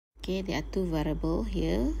Okay, there are two variables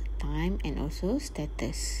here, time and also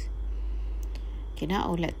status. Okay, now I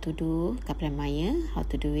would like to do Kaplain-Meier. How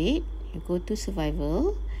to do it? You go to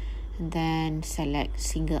survival and then select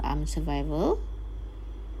single arm survival.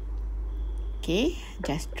 Okay,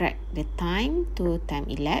 just drag the time to time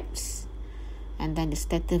elapsed and then the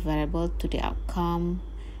status variable to the outcome,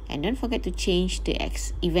 and don't forget to change the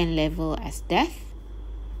event level as death.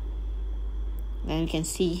 Then you can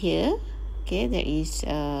see here, okay, there is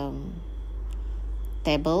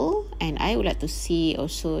table, and I would like to see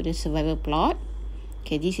also the survival plot.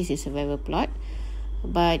 Okay, this is a survival plot,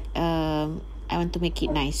 but I want to make it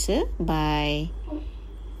nicer by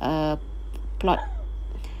plot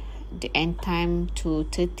the end time to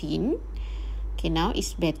 13. Okay, now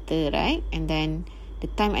it's better, right? And then the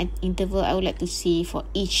time interval I would like to see for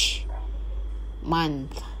each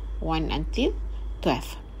month, 1 until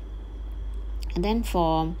 12. And then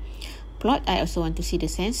for plot, I also want to see the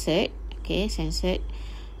censored. Okay, censored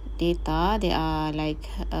data, there are like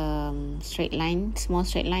straight line, small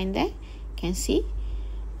straight line there, can see.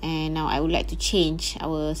 And now I would like to change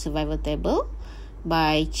our survival table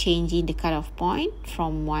by changing the cutoff point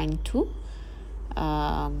from 1 to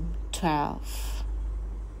 12.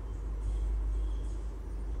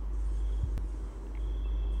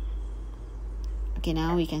 Okay,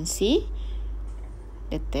 now we can see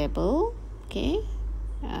the table. Okay,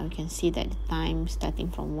 we can see that the time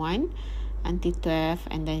starting from 1 until 12,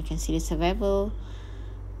 and then you can see the survival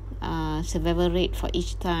rate for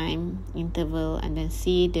each time interval, and then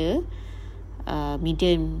see the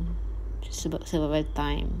median survival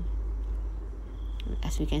time.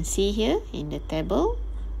 As we can see here in the table,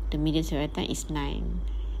 the median survival time is 9.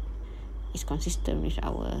 It's consistent with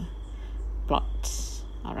our plots.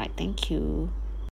 Alright, thank you.